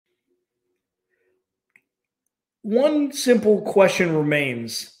One simple question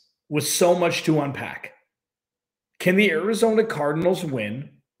remains with so much to unpack. Can the Arizona Cardinals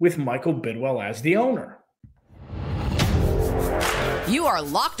win with Michael Bidwill as the owner? You are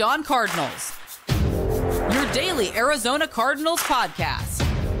Locked On Cardinals, your daily Arizona Cardinals podcast.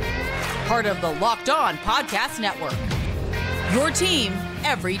 Part of the Locked On Podcast Network, your team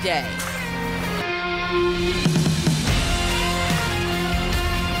every day.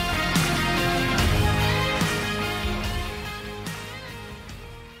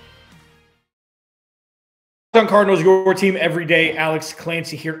 Locked On Cardinals, your team every day. Alex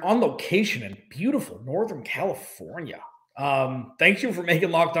Clancy here on location in beautiful Northern California. Thank you for making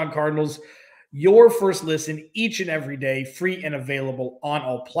Locked On Cardinals your first listen each and every day, free and available on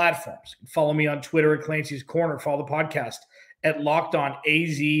all platforms. Follow me on Twitter at Clancy's Corner. Follow the podcast at Locked On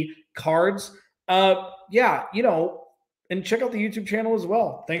AZ Cards. And check out the YouTube channel as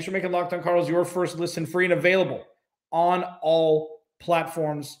well. Thanks for making Locked On Cardinals your first listen, free and available on all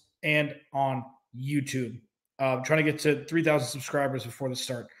platforms and on YouTube. Trying to get to 3,000 subscribers before the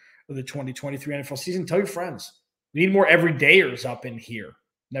start of the 2023 NFL season. Tell your friends. We need more everydayers up in here.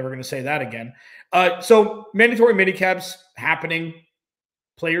 Never going to say that again. So mandatory minicamps happening.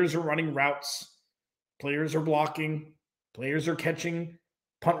 Players are running routes. Players are blocking. Players are catching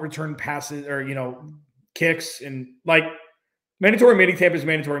punt return passes or, kicks. And mandatory minicamp is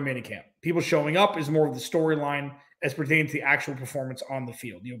mandatory minicamp. People showing up is more of the storyline as pertains to the actual performance on the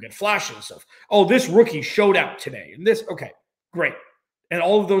field. You'll get flashes of, this rookie showed out today. And this, okay, great. And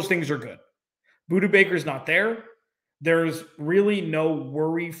all of those things are good. Budda Baker's not there. There's really no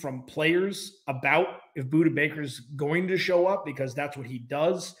worry from players about if Budda Baker's going to show up because that's what he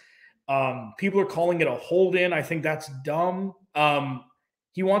does. People are calling it a hold-in. I think that's dumb.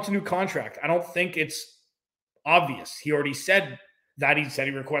 He wants a new contract. I don't think it's obvious. He already said that. He said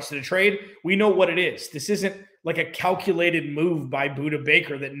he requested a trade. We know what it is. This isn't like a calculated move by Budda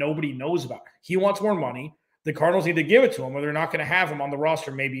Baker that nobody knows about. He wants more money. The Cardinals need to give it to him or they're not going to have him on the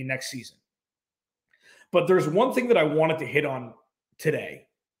roster maybe next season. But there's one thing that I wanted to hit on today,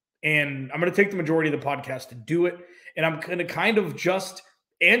 and I'm going to take the majority of the podcast to do it, and I'm going to kind of just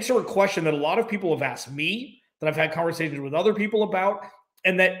answer a question that a lot of people have asked me, that I've had conversations with other people about,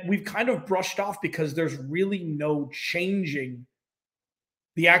 and that we've kind of brushed off because there's really no changing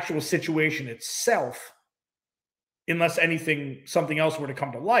the actual situation itself unless something else were to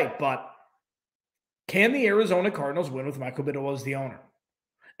come to light. But can the Arizona Cardinals win with Michael Bidwill as the owner?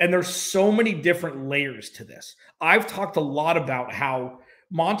 And there's so many different layers to this. I've talked a lot about how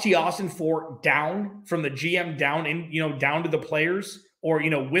Monty Ossenfort down from the GM down in, down to the players, or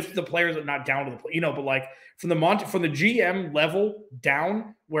with the players, not down to the but like from the GM level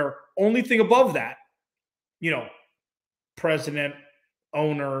down, where only thing above that, president,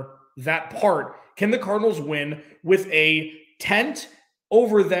 owner, that part, can the Cardinals win with a tent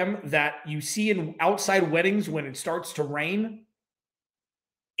over them that you see in outside weddings when it starts to rain?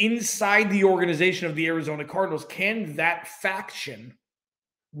 Inside the organization of the Arizona Cardinals, can that faction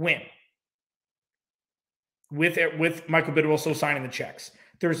win with Michael Bidwill still signing the checks?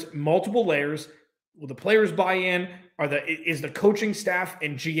 There's multiple layers. Will the players buy in? Is the coaching staff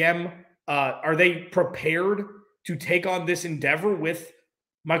and GM are they prepared to take on this endeavor with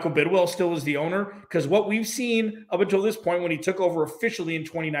Michael Bidwill still as the owner? Because what we've seen up until this point, when he took over officially in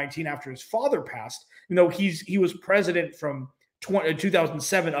 2019 after his father passed, he was president from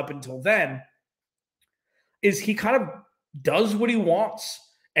 2007 up until then, is he kind of does what he wants.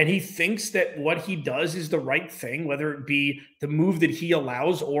 And he thinks that what he does is the right thing, whether it be the move that he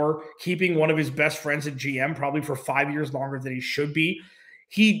allows or keeping one of his best friends at GM probably for 5 years longer than he should be.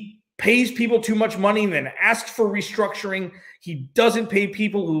 He pays people too much money and then asks for restructuring. He doesn't pay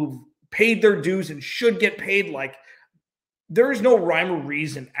people who've paid their dues and should get paid. There is no rhyme or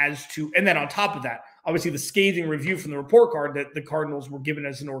reason as to, and then on top of that, obviously the scathing review from the report card that the Cardinals were given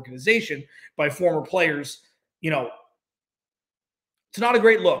as an organization by former players, it's not a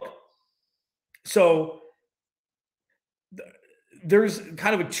great look. So there's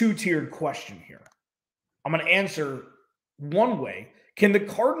kind of a two-tiered question here. I'm going to answer one way. Can the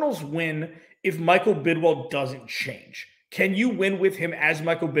Cardinals win if Michael Bidwill doesn't change? Can you win with him as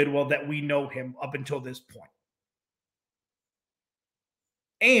Michael Bidwill that we know him up until this point?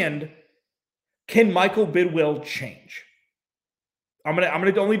 And can Michael Bidwill change? I'm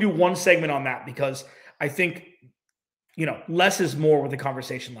gonna only do one segment on that because I think less is more with a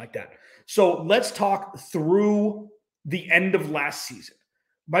conversation like that. So let's talk through the end of last season.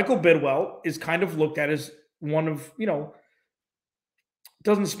 Michael Bidwill is kind of looked at as one of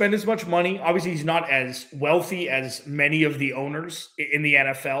doesn't spend as much money. Obviously, he's not as wealthy as many of the owners in the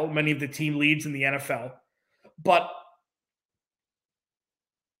NFL, many of the team leads in the NFL. But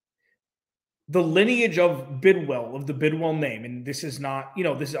the lineage of Bidwill, of the Bidwill name, and this is not,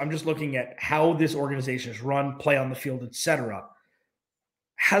 I'm just looking at how this organization is run, play on the field, etc.,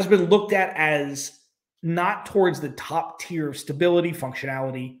 has been looked at as not towards the top tier of stability,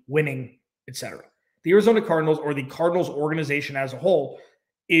 functionality, winning, etc. The Arizona Cardinals, or the Cardinals organization as a whole,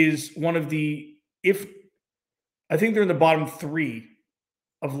 is one of the, I think they're in the bottom three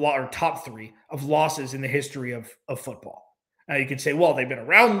or top three of losses in the history of football. Now you could say, well, they've been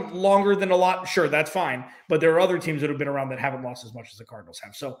around longer than a lot. Sure, that's fine. But there are other teams that have been around that haven't lost as much as the Cardinals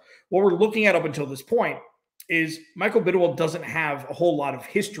have. So what we're looking at up until this point is Michael Bidwill doesn't have a whole lot of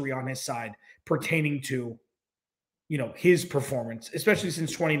history on his side pertaining to, his performance, especially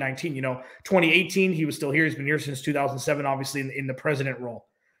since 2019. 2018, he was still here. He's been here since 2007, obviously in the president role.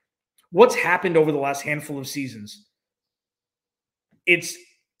 What's happened over the last handful of seasons? It's,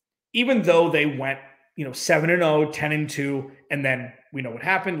 even though they went 7-0, 10-2, and then we know what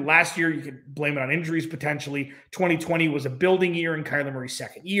happened. Last year, you could blame it on injuries potentially. 2020 was a building year in Kyler Murray's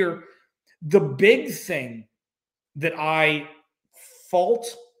second year. The big thing that I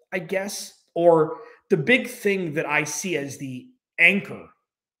fault, I guess, or the big thing that I see as the anchor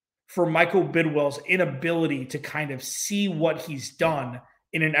for Michael Bidwill's inability to kind of see what he's done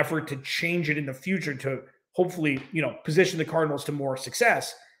in an effort to change it in the future to hopefully, position the Cardinals to more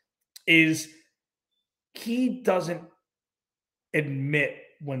success is he doesn't admit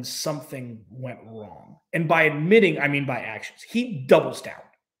when something went wrong. And by admitting, I mean by actions. He doubles down.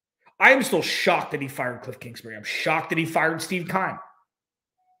 I am still shocked that he fired Cliff Kingsbury. I'm shocked that he fired Steve Keim.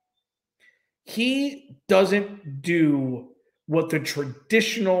 He doesn't do what the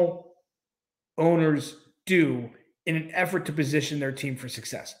traditional owners do in an effort to position their team for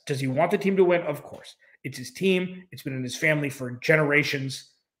success. Does he want the team to win? Of course. It's his team. It's been in his family for generations.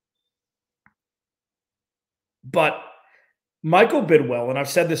 But Michael Bidwill, and I've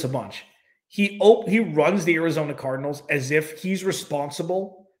said this a bunch, he runs the Arizona Cardinals as if he's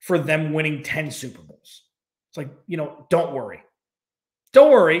responsible for them winning 10 Super Bowls. It's like, don't worry.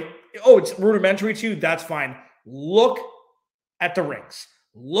 Don't worry. Oh, it's rudimentary to you? That's fine. Look at the rings.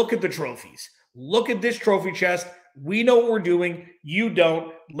 Look at the trophies. Look at this trophy chest. We know what we're doing. You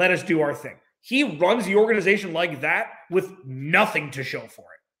don't. Let us do our thing. He runs the organization like that with nothing to show for it.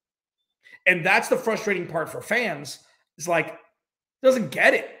 And that's the frustrating part for fans. It's like, doesn't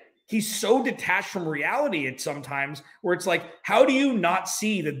get it. He's so detached from reality at sometimes where it's like, how do you not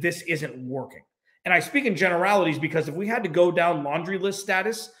see that this isn't working? And I speak in generalities because if we had to go down laundry list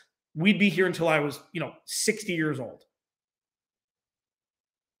status, we'd be here until I was, 60 years old.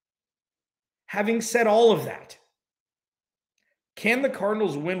 Having said all of that, can the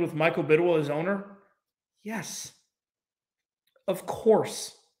Cardinals win with Michael Bidwill as owner? Yes. Of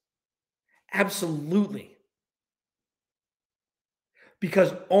course. Absolutely.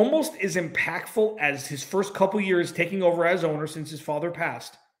 Because almost as impactful as his first couple years taking over as owner since his father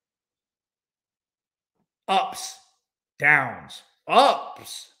passed, ups, downs,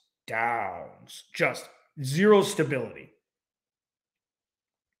 just zero stability.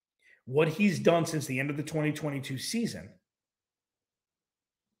 What he's done since the end of the 2022 season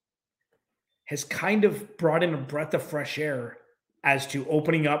has kind of brought in a breath of fresh air as to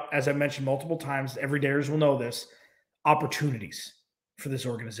opening up, as I mentioned multiple times, everydayers will know this, opportunities for this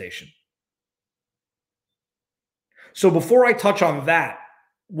organization. So before I touch on that,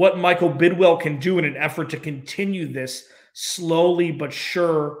 what Michael Bidwill can do in an effort to continue this slowly but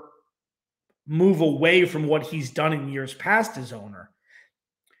sure move away from what he's done in years past as owner,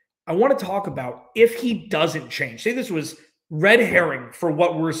 I want to talk about if he doesn't change. Say this was red herring for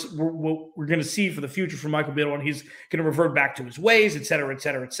what we're going to see for the future from Michael Bidwill, and he's going to revert back to his ways, et cetera, et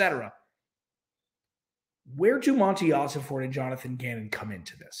cetera, et cetera. Where do Monty Ossenfort and Jonathan Gannon come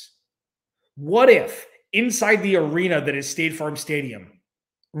into this? What if inside the arena that is State Farm Stadium,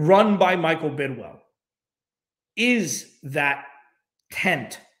 run by Michael Bidwill, is that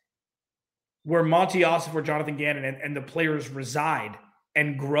tent where Monty Ossenfort, Jonathan Gannon, and the players reside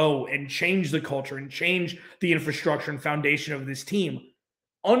and grow and change the culture and change the infrastructure and foundation of this team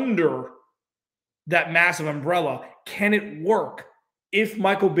under that massive umbrella? Can it work if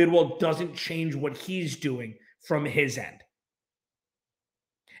Michael Bidwill doesn't change what he's doing from his end?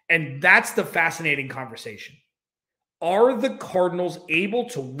 And that's the fascinating conversation. Are the Cardinals able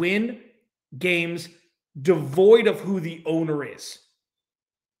to win games devoid of who the owner is?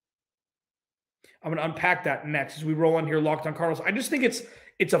 I'm going to unpack that next as we roll on here, Locked on Cardinals. I just think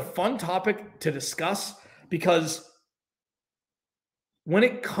it's a fun topic to discuss because when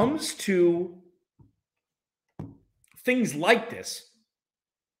it comes to things like this,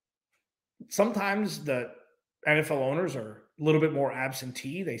 sometimes the NFL owners are a little bit more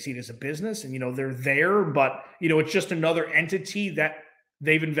absentee. They see it as a business and, they're there, but, it's just another entity that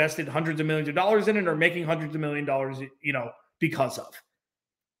they've invested hundreds of millions of dollars in and are making hundreds of millions of dollars, because of.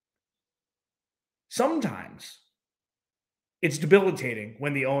 Sometimes it's debilitating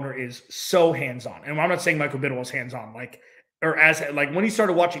when the owner is so hands-on. And I'm not saying Michael Bidwill is hands-on, when he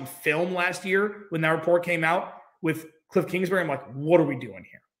started watching film last year, when that report came out with Cliff Kingsbury, I'm like, what are we doing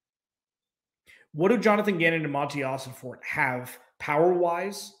here? What do Jonathan Gannon and Monty Ossenfort have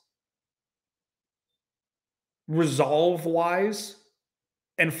power-wise, resolve-wise,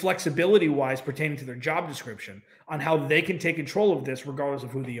 and flexibility-wise pertaining to their job description on how they can take control of this regardless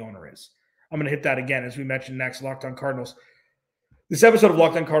of who the owner is? I'm going to hit that again as we mentioned next, Locked On Cardinals. This episode of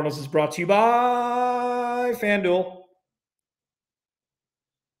Locked On Cardinals is brought to you by FanDuel.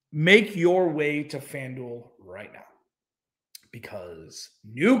 Make your way to FanDuel right now because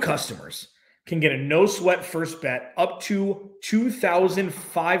new customers can get a no-sweat first bet up to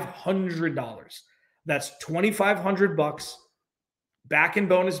 $2,500. That's $2,500 back in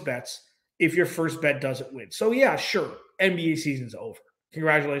bonus bets if your first bet doesn't win. So yeah, sure, NBA season's over.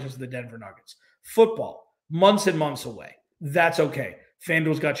 Congratulations to the Denver Nuggets. Football, months and months away. That's okay.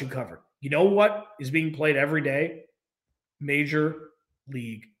 FanDuel's got you covered. You know what is being played every day? Major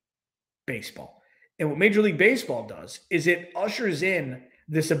League Baseball. And what Major League Baseball does is it ushers in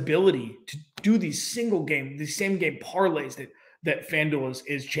this ability to do these same game parlays that FanDuel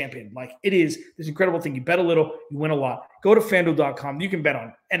is championed. Like, it is this incredible thing. You bet a little, you win a lot. Go to FanDuel.com. You can bet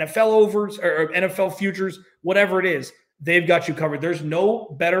on NFL overs or NFL futures, whatever it is. They've got you covered. There's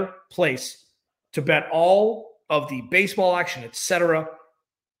no better place to bet all of the baseball action, etc.,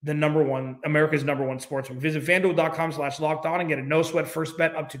 than America's number one sportsbook. Visit FanDuel.com/lockedon and get a no-sweat first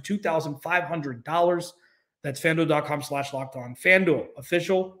bet up to $2,500. That's FanDuel.com/lockedon. FanDuel,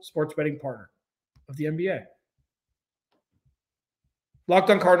 official sports betting partner of the NBA.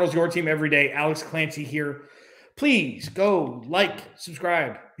 Locked On Cardinals, your team every day. Alex Clancy here. Please go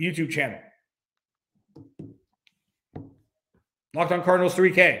subscribe the YouTube channel. Locked On Cardinals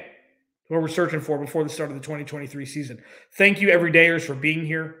 3K. What we're searching for before the start of the 2023 season. Thank you, everydayers, for being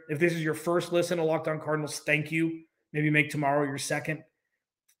here. If this is your first listen to Locked On Cardinals, thank you. Maybe make tomorrow your second.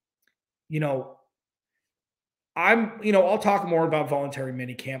 I'll talk more about voluntary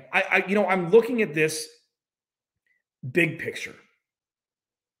minicamp. I'm looking at this big picture.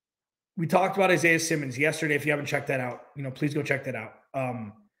 We talked about Isaiah Simmons yesterday. If you haven't checked that out, please go check that out.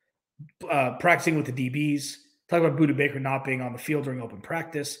 Practicing with the DBs. Talk about Budda Baker not being on the field during open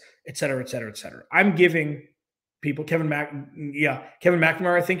practice, et cetera, et cetera, et cetera. I'm giving people Kevin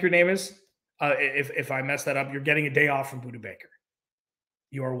McNamara, I think your name is. If I mess that up, you're getting a day off from Budda Baker.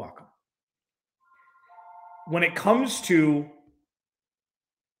 You are welcome. When it comes to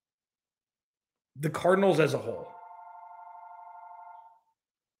the Cardinals as a whole,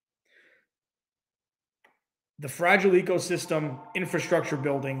 the fragile ecosystem, infrastructure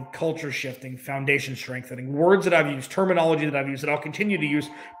building, culture shifting, foundation strengthening, words that I've used, terminology that I've used, that I'll continue to use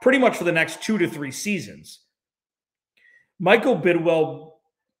pretty much for the next 2 to 3 seasons. Michael Bidwill,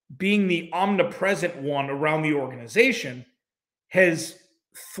 being the omnipresent one around the organization, has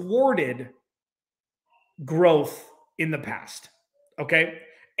thwarted growth in the past. Okay?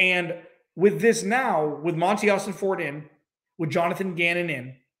 And with this now, with Monty Ossenfort in, with Jonathan Gannon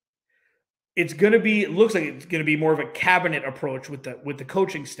in, it looks like it's going to be more of a cabinet approach with the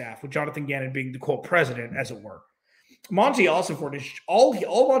coaching staff, with Jonathan Gannon being the quote president, as it were. Monty Ossenfort is all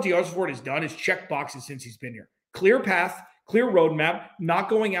Monty Ossenfort has done is check boxes since he's been here. Clear path, clear roadmap, not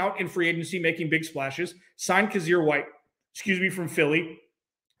going out in free agency, making big splashes. Signed Kazir White, from Philly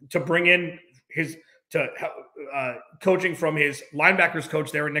to bring in coaching from his linebackers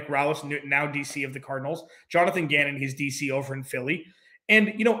coach there, Nick Rallis, now DC of the Cardinals. Jonathan Gannon, his DC over in Philly.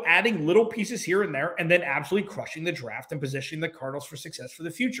 And, adding little pieces here and there, and then absolutely crushing the draft and positioning the Cardinals for success for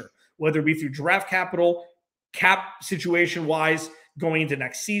the future, whether it be through draft capital, cap situation-wise, going into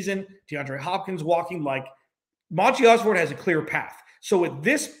next season, DeAndre Hopkins walking. Monty Ossenfort has a clear path. So at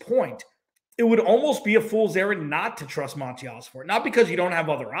this point, it would almost be a fool's errand not to trust Monty Ossenfort. Not because you don't have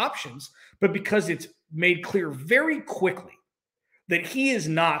other options, but because it's made clear very quickly that he is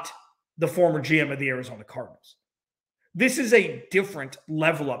not the former GM of the Arizona Cardinals. This is a different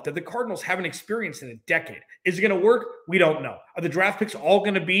level up that the Cardinals haven't experienced in a decade. Is it going to work? We don't know. Are the draft picks all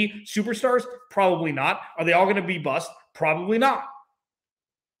going to be superstars? Probably not. Are they all going to be bust? Probably not.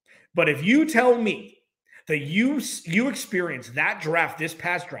 But if you tell me that you experienced that draft, this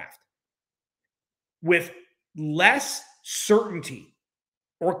past draft, with less certainty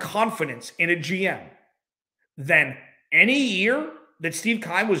or confidence in a GM than any year that Steve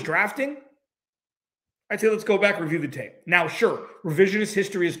Keim was drafting, I'd say let's go back, review the tape. Now, sure, revisionist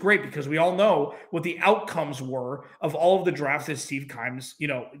history is great because we all know what the outcomes were of all of the drafts that Steve Keim's,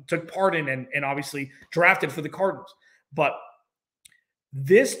 took part in and obviously drafted for the Cardinals. But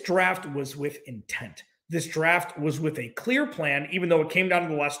this draft was with intent. This draft was with a clear plan, even though it came down to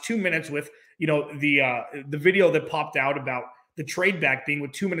the last 2 minutes with, the video that popped out about the trade back being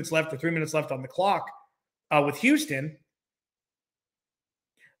with 2 minutes left or 3 minutes left on the clock with Houston.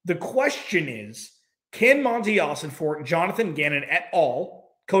 The question is, can Monty Ossenfort, Jonathan Gannon et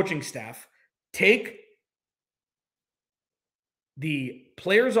al., coaching staff, take the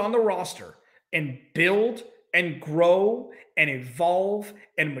players on the roster and build and grow and evolve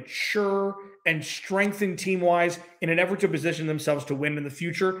and mature and strengthen team-wise in an effort to position themselves to win in the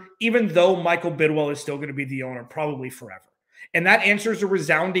future, even though Michael Bidwill is still going to be the owner probably forever? And that answer is a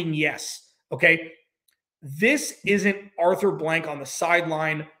resounding yes, okay? This isn't Arthur Blank on the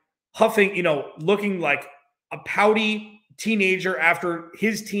sideline huffing, looking like a pouty teenager after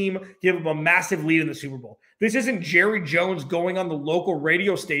his team gave him a massive lead in the Super Bowl. This isn't Jerry Jones going on the local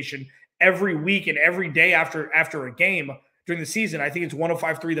radio station every week and every day after a game during the season. I think it's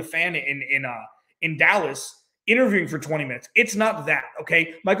 105.3 The Fan in Dallas, interviewing for 20 minutes. It's not that,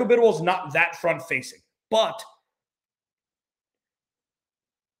 okay? Michael Bidwill is not that front-facing, but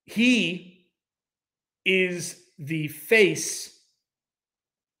he is the face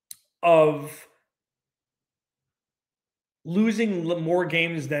of losing more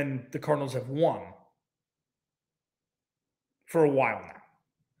games than the Cardinals have won for a while now.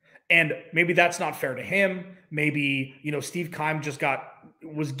 And maybe that's not fair to him. Maybe, Steve Keim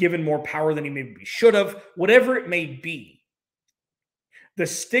was given more power than he maybe should have. Whatever it may be, the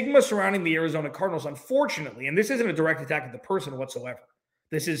stigma surrounding the Arizona Cardinals, unfortunately, and this isn't a direct attack at the person whatsoever.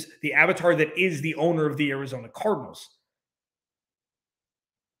 This is the avatar that is the owner of the Arizona Cardinals.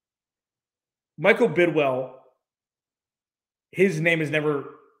 Michael Bidwill, his name has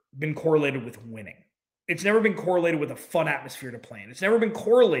never been correlated with winning. It's never been correlated with a fun atmosphere to play in. It's never been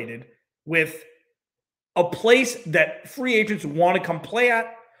correlated with a place that free agents want to come play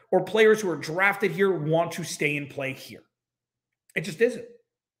at or players who are drafted here want to stay and play here. It just isn't.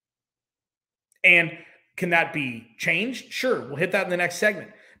 And can that be changed? Sure, we'll hit that in the next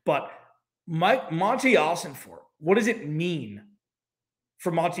segment. But Monty Ossenfort, what does it mean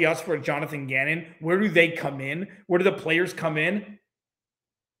for Monty Ossenfort and Jonathan Gannon? Where do they come in? Where do the players come in?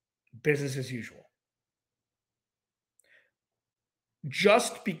 Business as usual.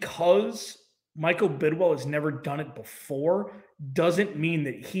 Just because Michael Bidwill has never done it before doesn't mean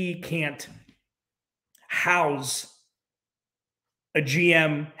that he can't house a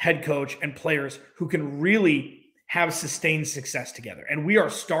GM, head coach, and players who can really have sustained success together. And we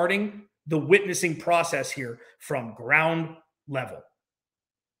are starting the witnessing process here from ground level.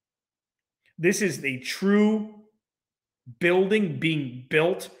 This is a true building being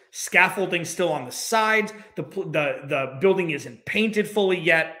built, scaffolding still on the sides. The building isn't painted fully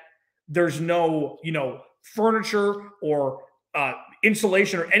yet. There's no, furniture or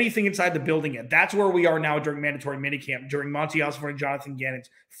insulation or anything inside the building yet. That's where we are now during mandatory minicamp, during Monty Ossenfort and Jonathan Gannon's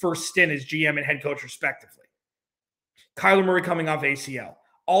first stint as GM and head coach, respectively. Kyler Murray coming off ACL.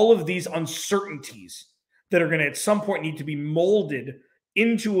 All of these uncertainties that are going to at some point need to be molded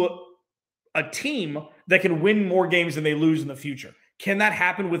into a team that can win more games than they lose in the future. Can that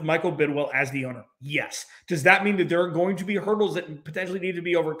happen with Michael Bidwill as the owner? Yes. Does that mean that there are going to be hurdles that potentially need to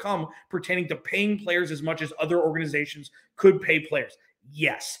be overcome pertaining to paying players as much as other organizations could pay players?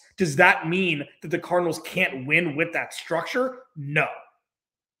 Yes. Does that mean that the Cardinals can't win with that structure? No.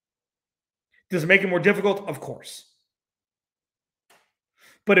 Does it make it more difficult? Of course.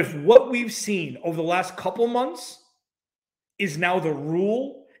 But if what we've seen over the last couple months is now the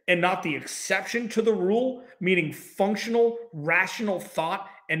rule and not the exception to the rule, meaning functional, rational thought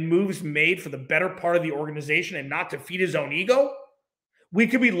and moves made for the better part of the organization and not to feed his own ego, we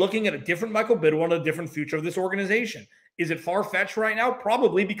could be looking at a different Michael Bidwill and a different future of this organization. Is it far-fetched right now?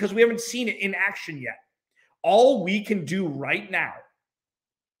 Probably, because we haven't seen it in action yet. All we can do right now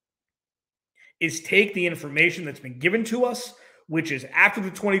is take the information that's been given to us, which is after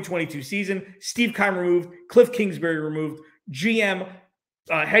the 2022 season, Steve Keim removed, Cliff Kingsbury removed, GM,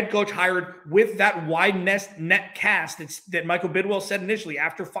 head coach hired with that wide net cast that Michael Bidwill said initially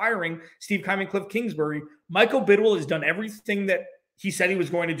after firing Steve Keim and Cliff Kingsbury. Michael Bidwill has done everything that he said he was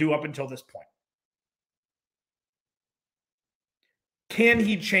going to do up until this point. Can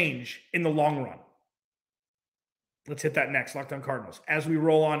he change in the long run? Let's hit that next. Locked On Cardinals. As we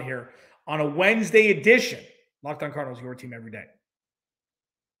roll on here on a Wednesday edition, Locked On Cardinals, your team every day.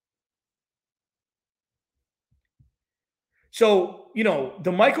 So,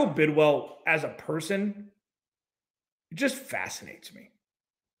 the Michael Bidwill as a person, it just fascinates me.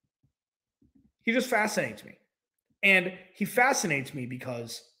 He just fascinates me. And he fascinates me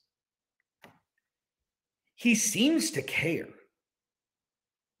because he seems to care.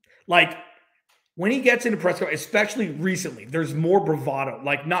 Like, when he gets into press conference, especially recently, there's more bravado,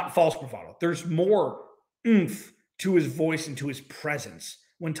 like not false bravado. There's more oomph to his voice and to his presence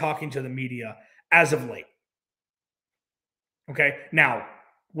when talking to the media as of late. Okay. Now,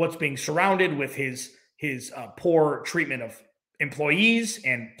 what's being surrounded with his poor treatment of employees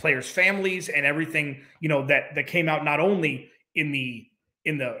and players' families and everything, that came out not only in the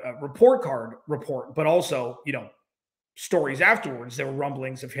report card report, but also, stories afterwards. There were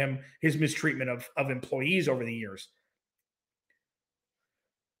rumblings of his mistreatment of employees over the years.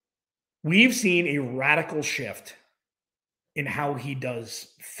 We've seen a radical shift in how he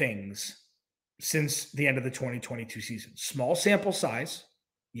does things since the end of the 2022 season. Small sample size,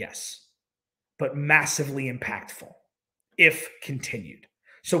 yes, but massively impactful if continued.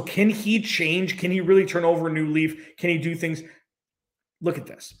 So can he change? Can he really turn over a new leaf? Can he do things? Look at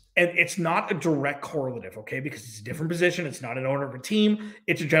this. And it's not a direct correlative, okay? Because it's a different position. It's not an owner of a team.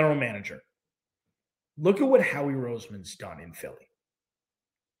 It's a general manager. Look at what Howie Roseman's done in Philly.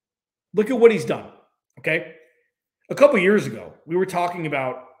 Look at what he's done, okay? A couple years ago, we were talking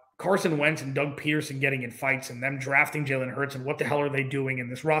about Carson Wentz and Doug Peterson getting in fights and them drafting Jalen Hurts and what the hell are they doing?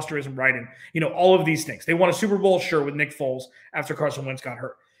 And this roster isn't right. And, all of these things. They won a Super Bowl, sure, with Nick Foles after Carson Wentz got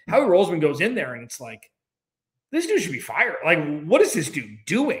hurt. Howie Roseman goes in there and it's like, this dude should be fired. Like, what is this dude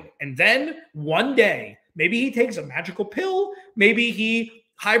doing? And then one day, maybe he takes a magical pill. Maybe he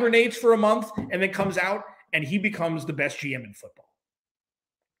hibernates for a month and then comes out and he becomes the best GM in football.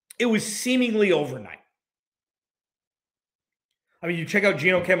 It was seemingly overnight. I mean, you check out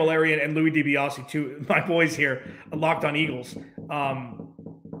Gino Camilleri and Louis DiBiase, too, my boys here, Locked on Eagles.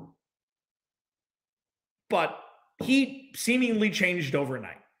 But he seemingly changed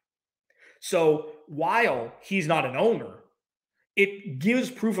overnight. So while he's not an owner, it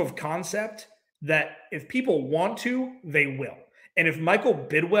gives proof of concept that if people want to, they will. And if Michael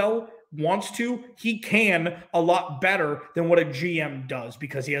Bidwill wants to, he can a lot better than what a GM does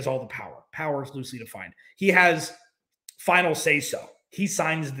because he has all the power. Power is loosely defined. He has final say-so. He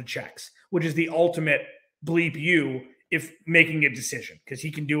signs the checks, which is the ultimate bleep you if making a decision because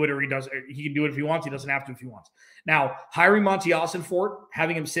he can do it or he doesn't. He can do it if he wants. He doesn't have to if he wants. Now, hiring Monty Ossenfort,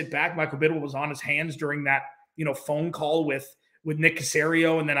 having him sit back, Michael Bidwill was on his hands during that phone call with Nick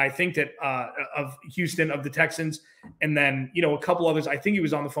Caserio, and then I think that of Houston of the Texans, and then a couple others. I think he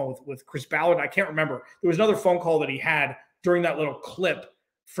was on the phone with Chris Ballard. I can't remember. There was another phone call that he had during that little clip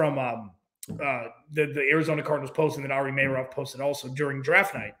from the Arizona Cardinals post, and then Ari Meirov posted also during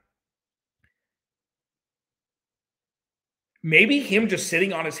draft night. Maybe him just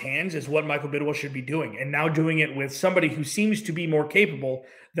sitting on his hands is what Michael Bidwill should be doing, and now doing it with somebody who seems to be more capable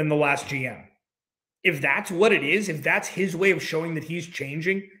than the last GM. If that's what it is, if that's his way of showing that he's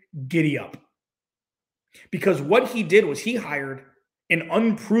changing, giddy up. Because what he did was he hired an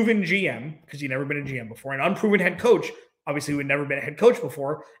unproven GM, because he'd never been a GM before, an unproven head coach, obviously who had never been a head coach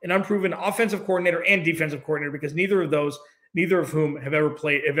before, an unproven offensive coordinator and defensive coordinator, because neither of whom have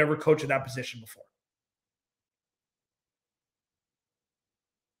ever coached at that position before.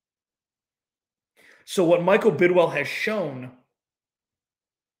 So what Michael Bidwill has shown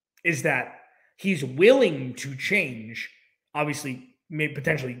is that he's willing to change, obviously, maybe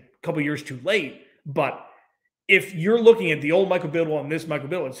potentially a couple years too late, but if you're looking at the old Michael Bidwill and this Michael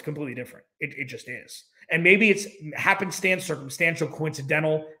Bidwill, it's completely different. It just is. And maybe it's happenstance, circumstantial,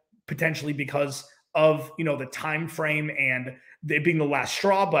 coincidental, potentially because of, the time frame and it being the last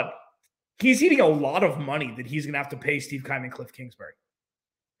straw, but he's eating a lot of money that he's going to have to pay Steve Keim and Cliff Kingsbury.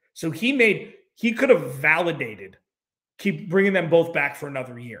 So he could have validated, keep bringing them both back for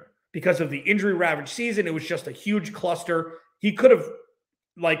another year. Because of the injury-ravaged season, it was just a huge cluster. He could have,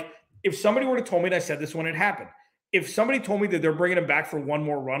 if somebody were to told me, and I said this when it happened, if somebody told me that they're bringing him back for one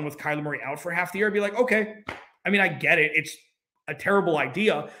more run with Kyler Murray out for half the year, I'd be like, okay. I mean, I get it. It's a terrible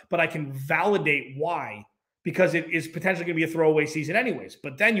idea, but I can validate why, because it is potentially going to be a throwaway season anyways.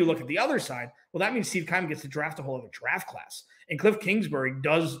 But then you look at the other side. Well, that means Steve Keim gets to draft a whole other draft class. And Cliff Kingsbury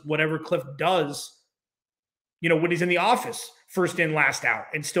does whatever Cliff does, when he's in the office, first in, last out,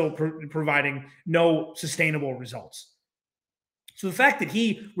 and still providing no sustainable results. So the fact that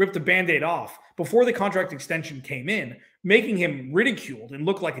he ripped the Band-Aid off before the contract extension came in, making him ridiculed and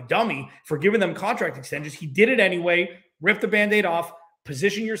look like a dummy for giving them contract extensions, he did it anyway, ripped the Band-Aid off,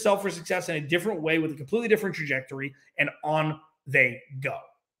 position yourself for success in a different way with a completely different trajectory, and on they go.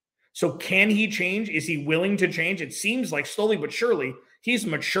 So can he change? Is he willing to change? It seems like slowly but surely he's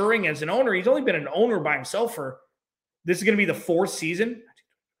maturing as an owner. He's only been an owner by himself this is going to be the 4th season.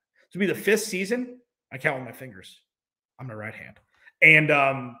 This will be the 5th season. I count with my fingers on my right hand.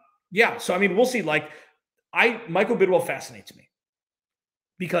 And yeah, so I mean, we'll see. Like, Michael Bidwill fascinates me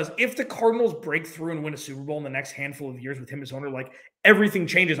because if the Cardinals break through and win a Super Bowl in the next handful of years with him as owner, like, everything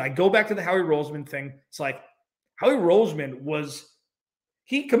changes. I go back to the Howie Roseman thing. It's like Howie Roseman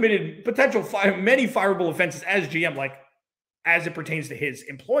he committed many fireable offenses as GM, like as it pertains to his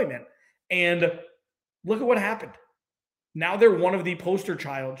employment. And look at what happened. Now they're one of the poster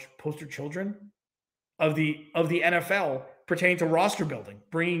children of the NFL pertaining to roster building,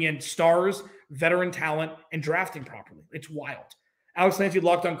 bringing in stars, veteran talent, and drafting properly. It's wild. Alex Clancy,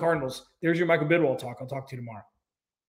 Locked On Cardinals. There's your Michael Bidwill talk. I'll talk to you tomorrow.